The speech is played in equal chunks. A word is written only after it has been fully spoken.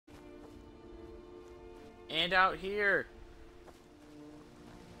And out here.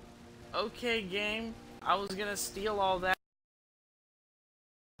 Okay, game. I was gonna steal all that.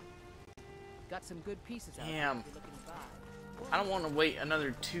 Got some good pieces out Damn. there if you're looking to buy. I don't want to wait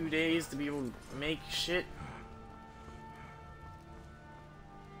another 2 days to be able to make shit.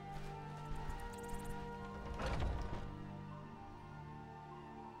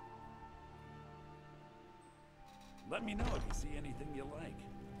 Let me know if you see anything you like.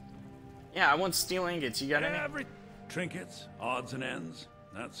 Yeah, I want steel ingots. You got any? Every trinkets, odds and ends,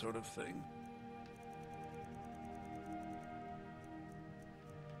 that sort of thing.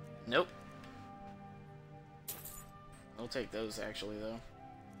 Nope. I'll take those actually though.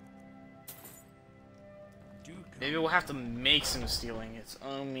 Maybe we'll have to make some steel ingots.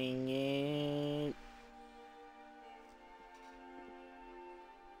 I mean,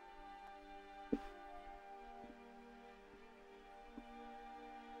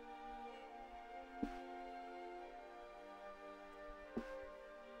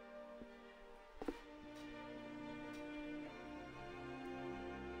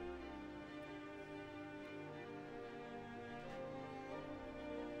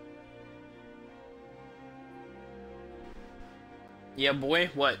 yeah, boy,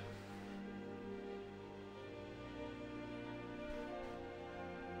 what?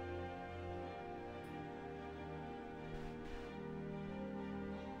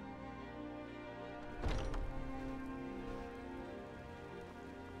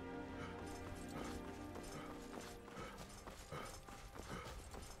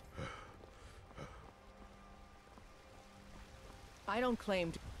 I don't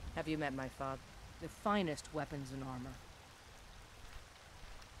claim to... Have you met my father? The finest weapons and armor.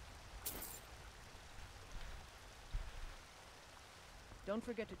 Don't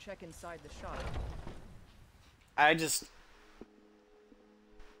forget to check inside the shop.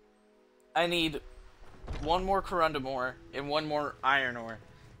 I need one more corundum ore and one more iron ore.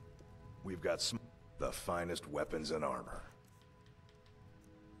 We've got the finest weapons and armor.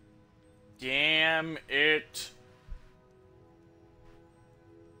 Damn it.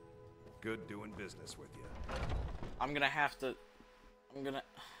 Good doing business with you. I'm gonna have to...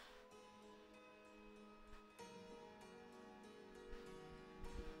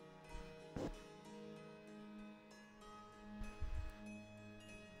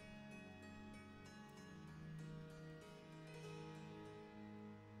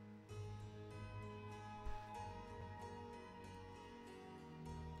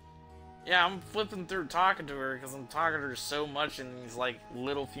 Yeah, I'm flipping through talking to her because I'm talking to her so much in these, like,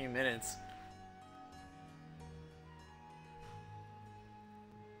 little few minutes.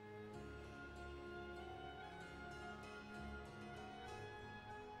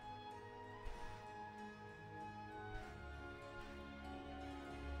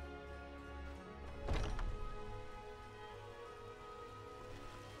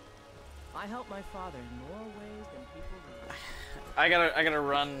 I help my father in more ways than people realize. I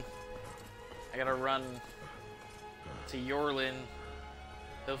gotta run to Yorlin.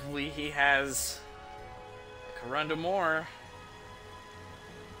 Hopefully he has a corundum ore.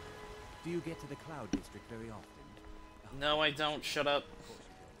 Do you get to the Cloud District very often? No, I don't. Shut up.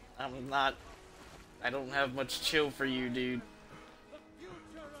 I don't have much chill for you, dude.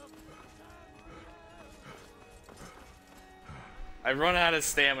 I run out of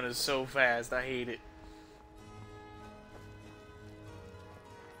stamina so fast. I hate it.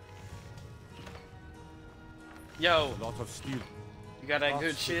 Yo, A lot of steel. you got that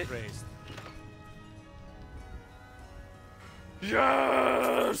good shit? Praised.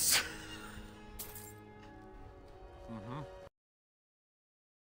 Yes!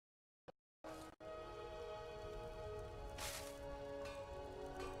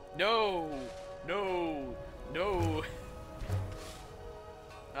 No! No! No!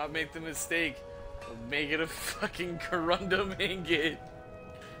 Not make the mistake of making a fucking corundum ingot.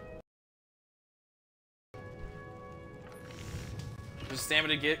 The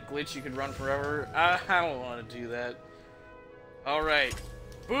stamina get glitch, you could run forever. I don't want to do that. Alright.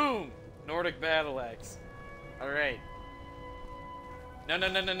 Boom! Nordic battle axe. Alright. No.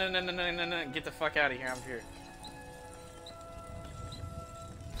 Get the fuck out of here. I'm here.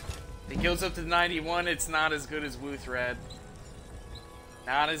 It goes up to 91. It's not as good as Wuthrad.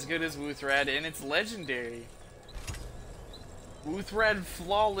 Not as good as Wuthrad, and it's legendary. Wuthrad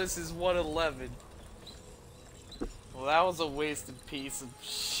Flawless is 111. Well, that was a wasted piece of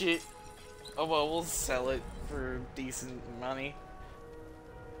shit. Oh well, we'll sell it for decent money.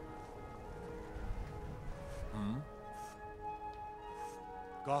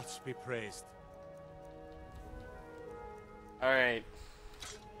 Gods be praised. Alright.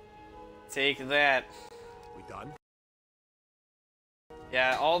 Take that. We done?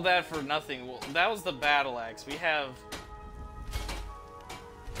 Yeah, all that for nothing. Well, that was the battle axe. We have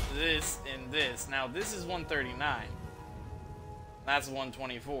this and this. Now, this is 139. That's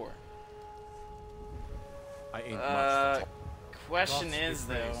 124. I ain't much. Question Gods be is,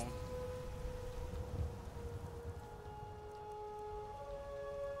 though... praised.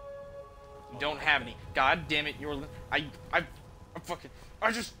 You don't have any. God damn it, you're... I'm fucking...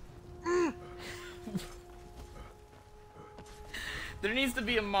 I just... There needs to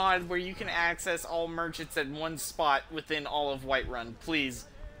be a mod where you can access all merchants at one spot within all of Whiterun, please.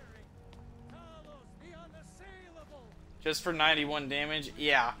 Just for 91 damage?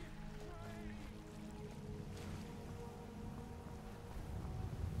 Yeah.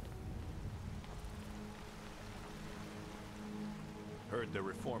 Heard they're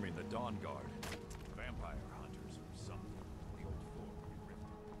reforming the Dawn Guard. Vampire hunters or something. The old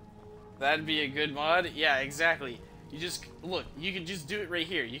fort. That'd be a good mod. Yeah, exactly. You just, look, you could just do it right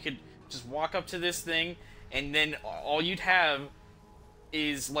here. You could just walk up to this thing, and then all you'd have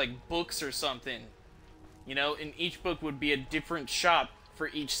is, like, books or something. You know, and each book would be a different shop for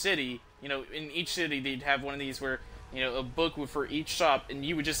each city. You know, in each city they'd have one of these where, you know, a book would for each shop, and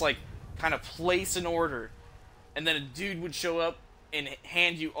you would just, like, kind of place an order. And then a dude would show up and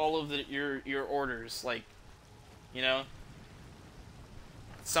hand you all of your orders, like, you know?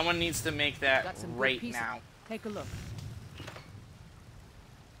 Someone needs to make that Got some good right pieces. now. Take a look.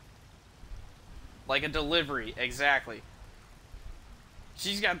 Like a delivery, exactly.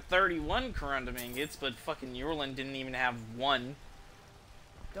 She's got 31 Corundum ingots, but fucking Yorlin didn't even have one.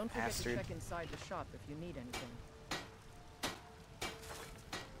 Don't forget Bastard. to check inside the shop if you need anything.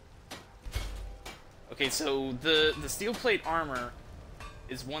 Okay, so the steel plate armor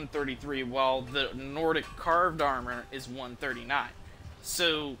is 133, while the Nordic carved armor is 139.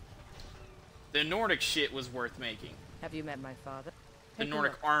 So the Nordic shit was worth making. Have you met my father? The Take a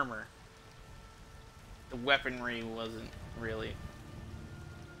Nordic look. armor. The weaponry wasn't really.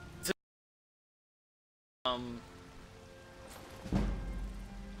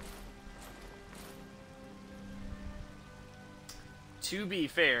 To be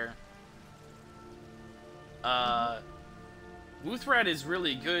fair, Wuthrat is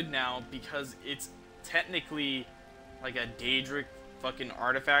really good now because it's technically like a Daedric fucking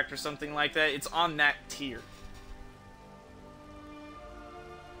artifact or something like that. It's on that tier.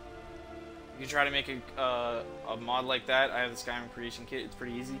 You can try to make a mod like that. I have the Skyrim creation kit. It's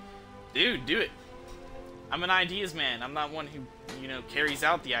pretty easy. Dude, do it. I'm an ideas man. I'm not one who, you know, carries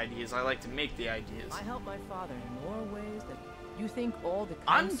out the ideas. I like to make the ideas. I help my father in more ways than you think. All the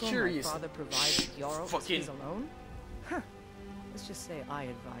I'm counsel curious. my father provided Jarl is Fucking- his alone? Huh. Let's just say I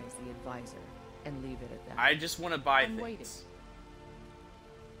advise the advisor and leave it at that. I just want to buy I'm things. waiting.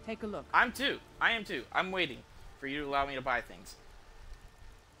 Take a look. I am too. I'm waiting for you to allow me to buy things.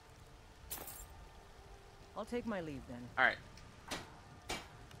 I'll take my leave then. Alright.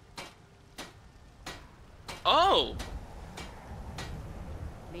 Oh!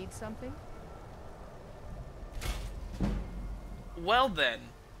 Need something? Well then.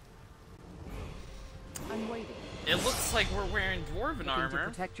 I'm waiting. It looks like we're wearing dwarven Looking to armor.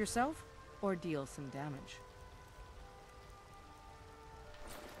 protect yourself or deal some damage?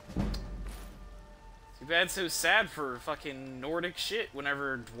 Too bad, so sad for fucking Nordic shit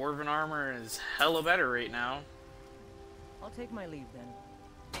whenever dwarven armor is hella better right now. I'll take my leave then.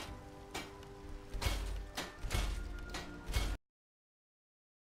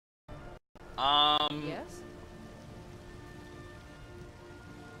 Yes?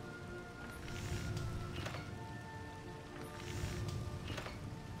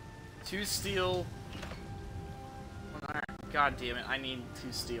 2 steel. 1 iron. God damn it, I need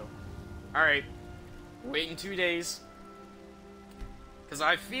 2 steel. Alright. Waiting 2 days. Because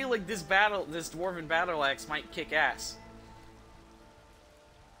I feel like this dwarven battle axe might kick ass.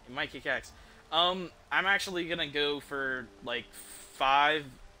 It might kick ass. I'm actually gonna go for like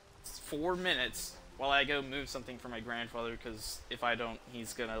 4 minutes while I go move something for my grandfather, because if I don't,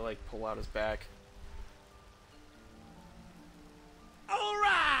 he's gonna like pull out his back.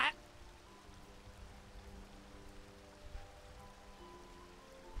 Alright!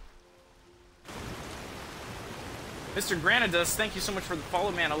 Mr. Granadus, thank you so much for the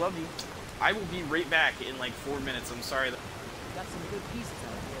follow, man. I love you. I will be right back in like 4 minutes. I'm sorry that. Got some good pieces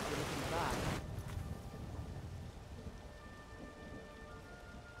out here if you're looking to buy.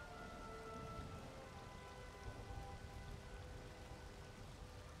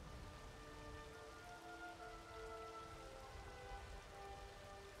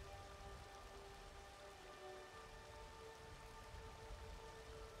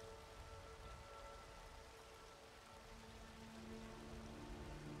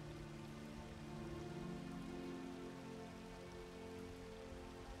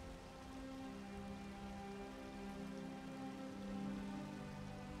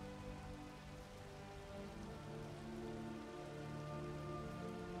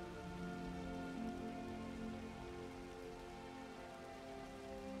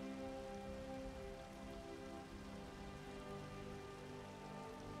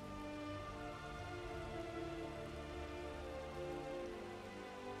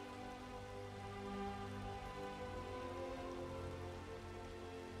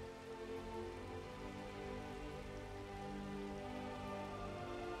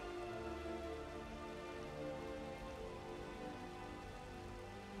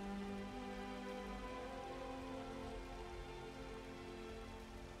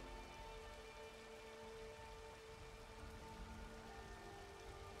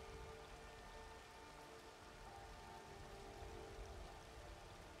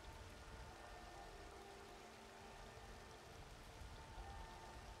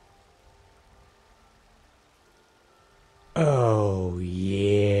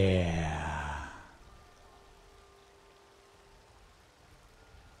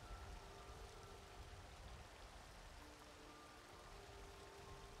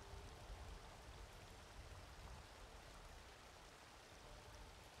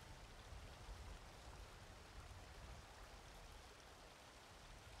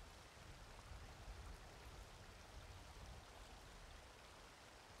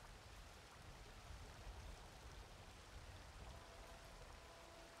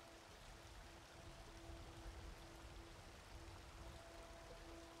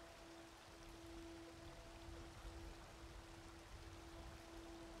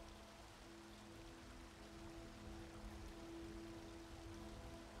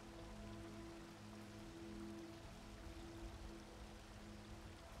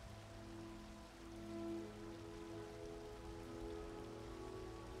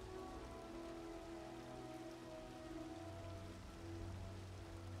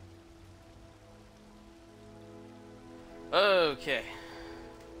 Okay.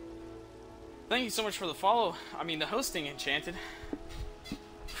 Thank you so much for the follow. I mean, the hosting, Enchanted.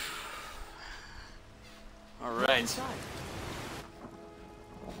 Alright.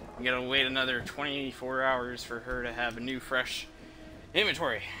 I'm gonna wait another 24 hours for her to have a new, fresh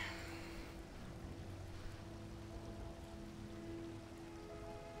inventory.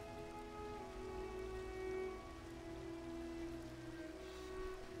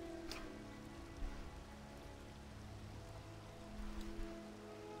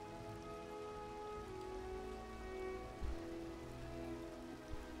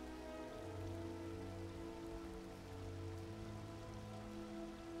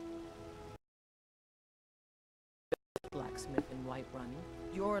 Blacksmith in Whiterun.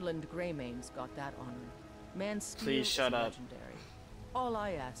 Yorland Greymane's got that honor. Man's steel Please is shut up. legendary. All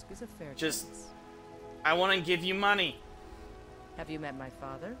I ask is a fair Just- chance. I want to give you money. Have you met my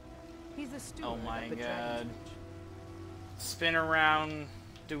father? He's the steward Oh my of the God. Dragon's Reach. Spin around,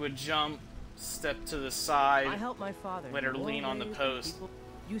 do a jump, step to the I side. helped my father. Let her in more lean on the ways than post. people-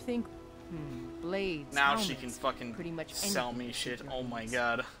 You think, blades, Now she helmets, can fucking pretty much sell anything me to shit. suit Oh your my needs.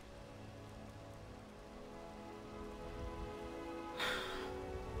 god.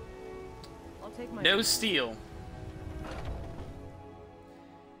 I'll take my No steel.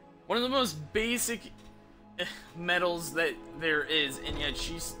 One of the most basic metals that there is, and yet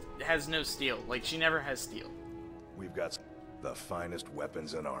she has no steel. Like, she never has steel. We've got the finest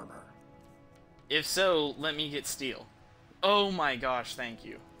weapons and armor. If so, let me get steel. Oh my gosh, thank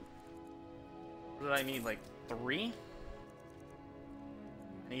you. What did I need, like 3?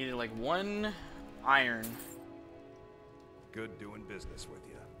 I needed like 1 iron. Good doing business with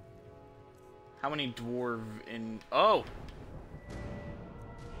you. How many dwarf in... Oh!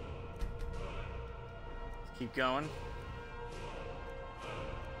 Let's keep going.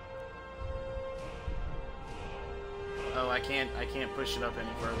 Oh, I can't push it up any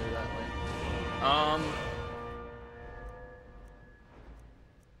further that way.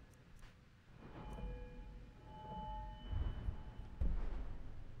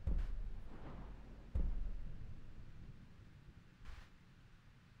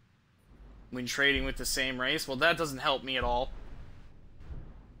 When trading with the same race? Well, that doesn't help me at all.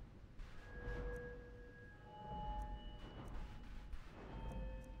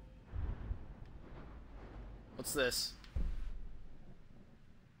 What's this?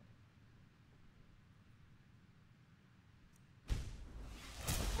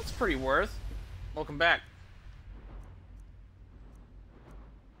 That's pretty worth. Welcome back.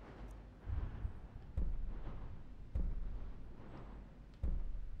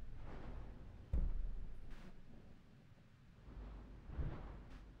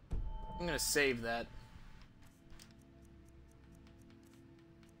 I'm gonna save that.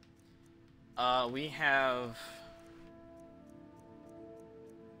 We have...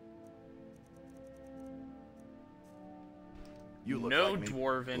 You look No like me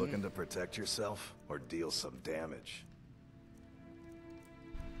dwarven. looking to protect yourself or deal some damage.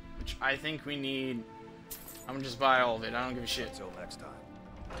 which I think we need... I'm gonna just buy all of it. I don't give a shit. Until next time.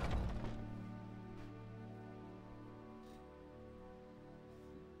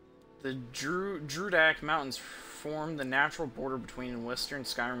 The Drudak Mountains form the natural border between western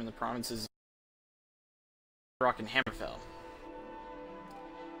Skyrim and the provinces of Rock and Hammerfell.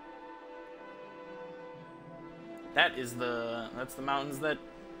 That's the mountains that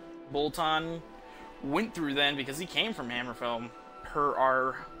Bultahn went through then, because he came from Hammerfell, per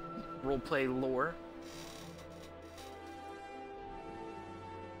our roleplay lore.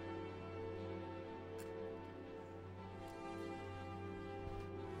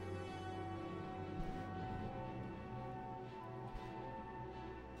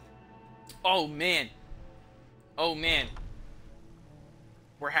 Oh man. Oh man.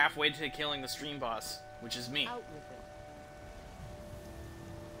 We're halfway to killing the stream boss, which is me. Out with it.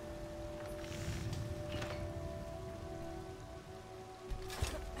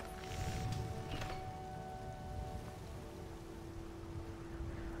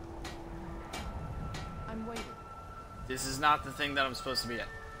 I'm waiting. This is not the thing that I'm supposed to be at.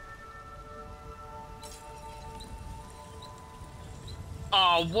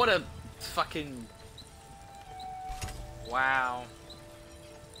 Oh, what a fucking... Wow.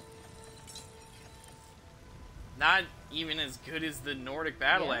 Not even as good as the Nordic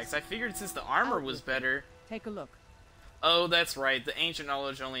Battle Yes? Axe. I figured since the armor Out was with it. better... Take a look. Oh, that's right. The ancient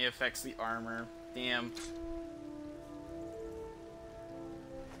knowledge only affects the armor. Damn.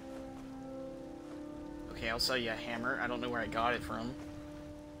 Okay, I'll sell you a hammer. I don't know where I got it from.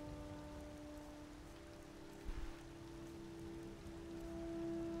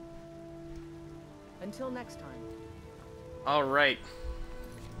 Until next time. Alright.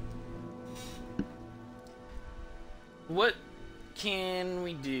 What can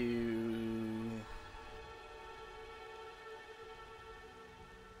we do?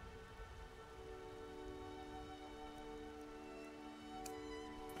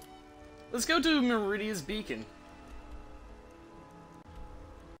 Let's go to Meridia's Beacon.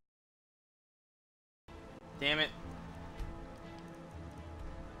 Damn it.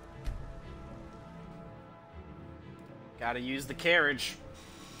 Gotta use the carriage.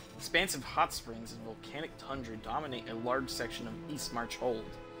 Expansive hot springs and volcanic tundra dominate a large section of East March Hold.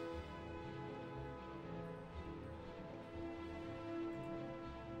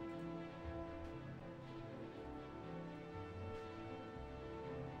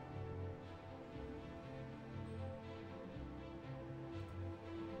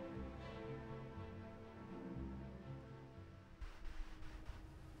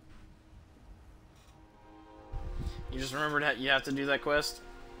 You just remembered that you have to do that quest?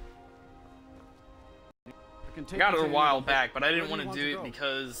 I got it a while back, but I didn't want to do it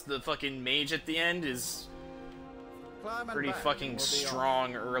because the fucking mage at the end is pretty fucking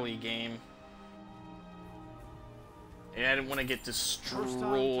strong early game. And I didn't want to get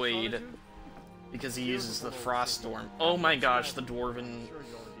destroyed because he uses the Frost Storm. Oh my gosh, the Dwarven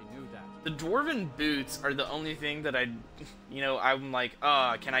boots are the only thing that I'm like,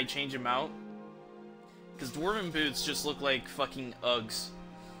 can I change them out? Because Dwarven boots just look like fucking Uggs.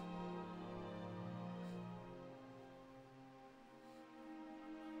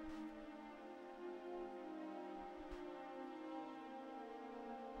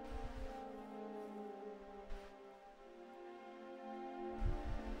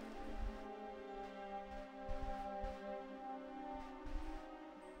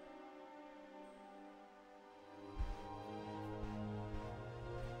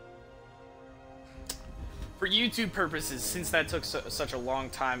 For YouTube purposes, since that took such a long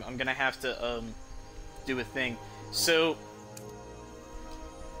time, I'm gonna have to do a thing. So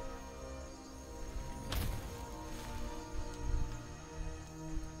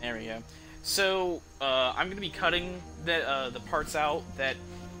there we go. So I'm gonna be cutting the parts out that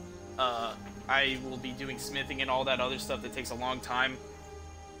I will be doing smithing and all that other stuff that takes a long time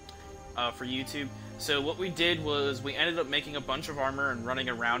for YouTube. So what we did was we ended up making a bunch of armor and running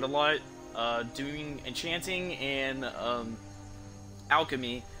around a lot. Doing enchanting and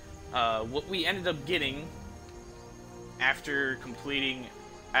alchemy. What we ended up getting after completing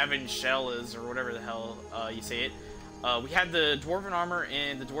Avenshellas, or whatever the hell you say it, we had the Dwarven armor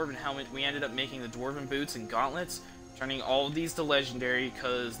and the Dwarven helmet. We ended up making the Dwarven boots and gauntlets, turning all of these to legendary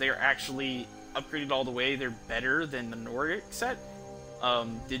because they're actually upgraded all the way. They're better than the Nordic set.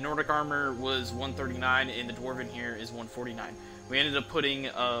 The Nordic armor was 139 and the Dwarven here is 149. We ended up putting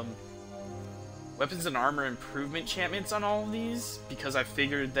weapons and armor improvement enchantments on all of these because I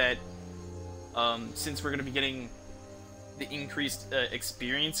figured that since we're going to be getting the increased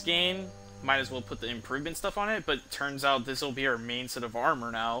experience gain, might as well put the improvement stuff on it. But turns out this will be our main set of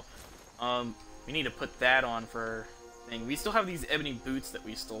armor now. We need to put that on for our thing. We still have these ebony boots that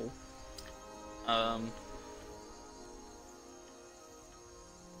we stole.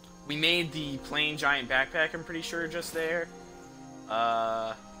 We made the plain giant backpack, I'm pretty sure, just there.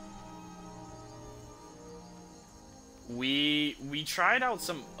 We tried out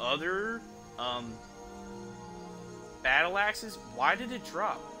some other battle axes. Why did it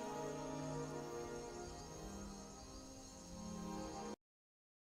drop?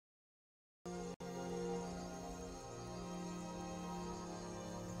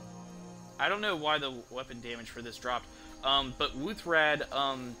 I don't know why the weapon damage for this dropped. But Wuthrad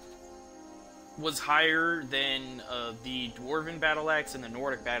was higher than the Dwarven battle axe and the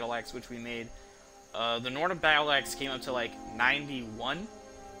Nordic battle axe, which we made. The Nordic battle axe came up to like 91,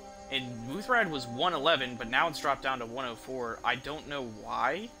 and Wuthrad was 111, but now it's dropped down to 104. I don't know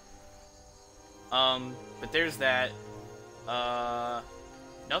why. But there's that.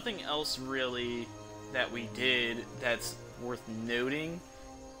 Nothing else really that we did that's worth noting.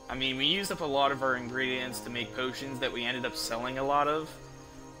 I mean, we used up a lot of our ingredients to make potions that we ended up selling a lot of,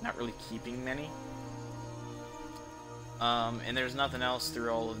 not really keeping many. And there's nothing else through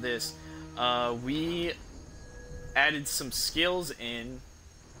all of this. We added some skills in.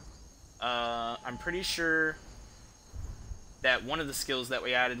 I'm pretty sure that one of the skills that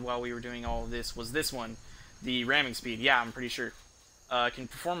we added while we were doing all of this was this one, the ramming speed. Yeah, I'm pretty sure. Can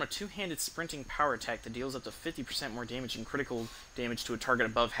perform a two-handed sprinting power attack that deals up to 50% more damage and critical damage to a target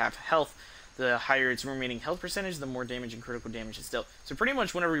above half health. The higher its remaining health percentage, the more damage and critical damage it's dealt. So pretty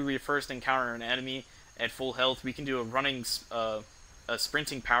much whenever we first encounter an enemy at full health, we can do a running, a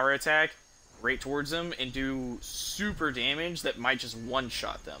sprinting power attack right towards them and do super damage that might just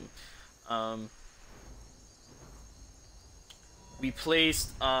one-shot them. We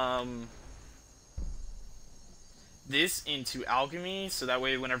placed this into alchemy, so that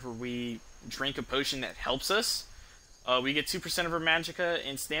way whenever we drink a potion that helps us, we get 2% of our magicka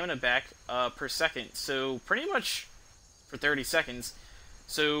and stamina back per second. So pretty much for 30 seconds.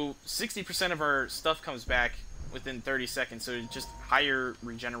 So 60% of our stuff comes back within 30 seconds, so just higher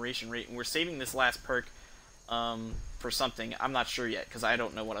regeneration rate. And we're saving this last perk for something. I'm not sure yet, because I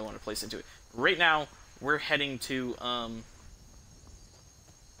don't know what I want to place into it. Right now, we're heading to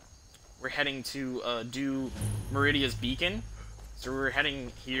do Meridia's Beacon. So we're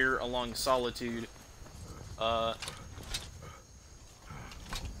heading here along Solitude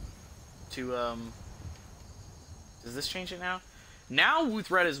does this change it now? Now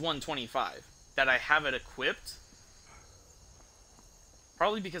Wuthred is 125 that I have it equipped.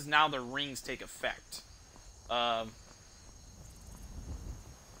 Probably because now the rings take effect. We're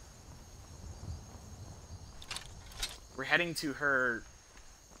heading to her.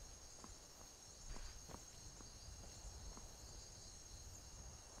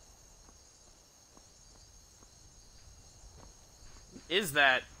 Is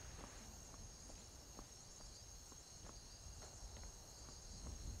that?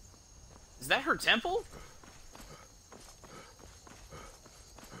 Is that her temple?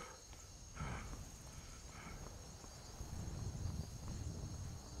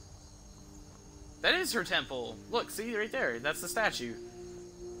 That is her temple. Look, see right there. That's the statue.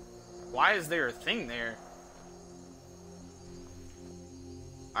 Why is there a thing there?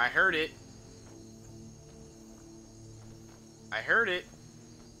 I heard it. I heard it.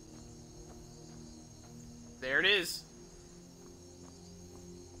 There it is.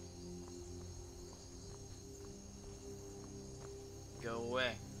 Go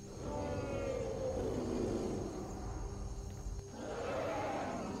away.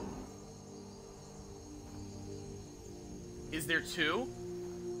 Is there two?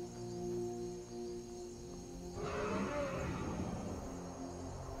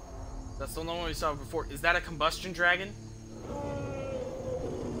 That's the only one we saw before. Is that a combustion dragon?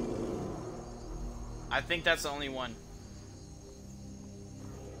 I think that's the only one.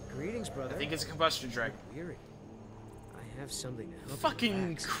 Greetings, brother. I think it's a combustion dragon. Weary. I have something to help Fucking you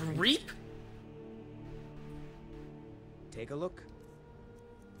relax. creep. Take a look.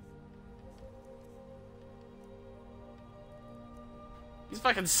 He's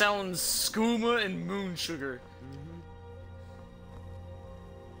fucking selling skooma and moon sugar.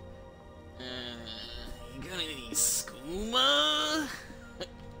 You got any skooma?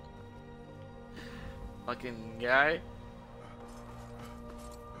 Fucking guy.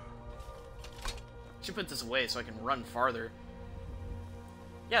 Should put this away so I can run farther.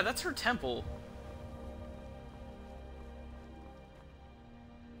 Yeah, that's her temple.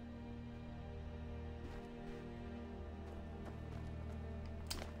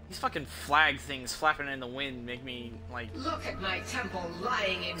 These fucking flag things flapping in the wind make me, like... Look at my temple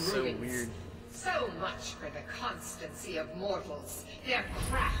lying in so ruins. Weird. So much for the constancy of mortals, their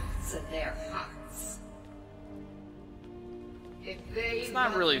crafts and their hearts. If they It's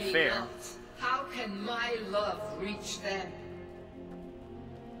not love really me fair. not, how can my love reach them?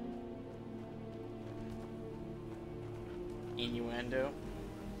 Innuendo.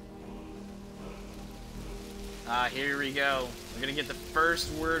 Here we go. We're gonna get the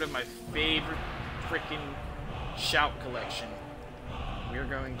first word of my favorite freaking shout collection. We're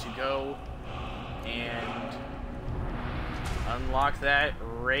going to go and unlock that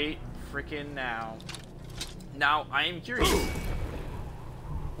right freaking now. Now, I am curious.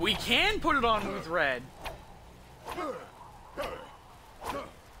 We can put it on Wuthred.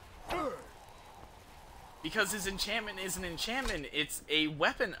 Because his enchantment is an enchantment, it's a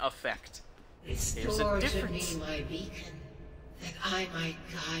weapon effect. There's a Restore to difference. me my beacon, that I might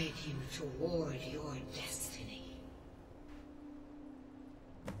guide you toward your destiny.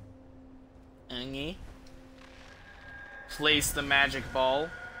 Angie. Place the magic ball.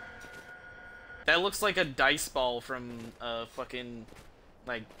 That looks like a dice ball from fucking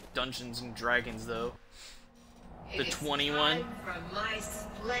like Dungeons and Dragons though. The 21. It is time for my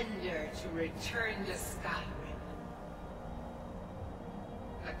splendor to return to Skyrim.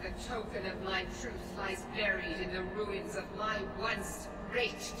 But the token of my truth lies buried in the ruins of my once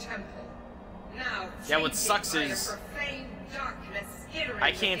great temple. Now, Yeah, what tainted sucks by a is profane darkness skittering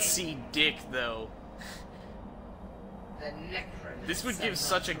I can't within. see dick though. The necromancer This would give of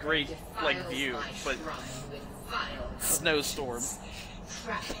such a great like defiles view, my but shrine with vile snowstorm.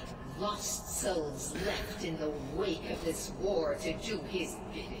 trapping lost souls left in the wake of this war to do his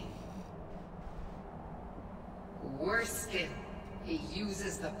bidding. Worse still, he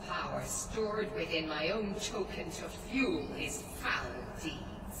uses the power stored within my own token to fuel his foul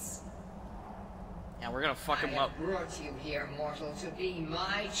deeds. Yeah, we're gonna fuck him I up. have brought you here, mortal, to be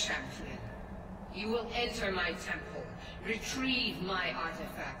my champion. You will enter my temple, retrieve my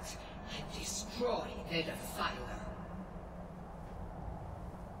artifact, and destroy the Defiler.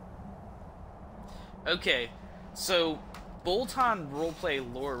 Okay, so Bultahn roleplay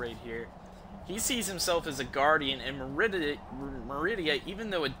lore right here. He sees himself as a guardian, and Meridia, even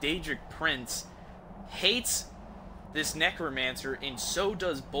though a Daedric prince, hates this necromancer, and so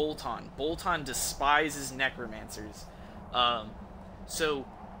does Bultahn. Bultahn despises necromancers. So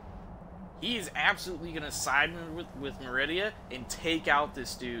he is absolutely going to side with Meridia and take out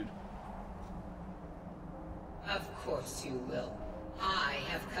this dude. Of course you will. I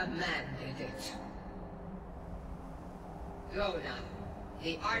have commanded it. Go now.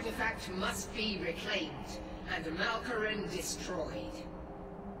 The artifact must be reclaimed, and Malkarin destroyed.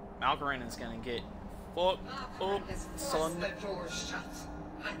 Malkarin is going to get fucked up, Has son. forced the door shut.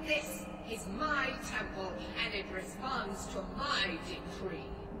 But this is my temple, and it responds to my decree.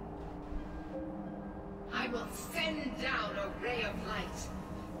 I will send down a ray of light.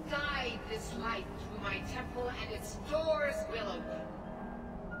 Guide this light through my temple, and its doors will open.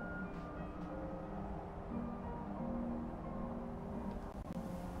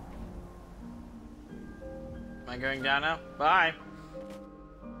 Am I going down now? Bye.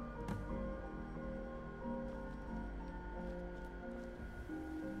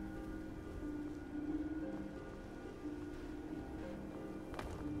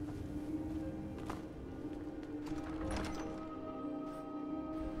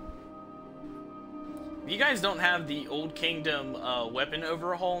 If you guys don't have the Old Kingdom weapon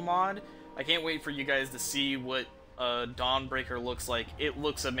overhaul mod, I can't wait for you guys to see what Dawnbreaker looks like. It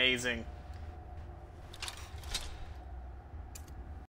looks amazing.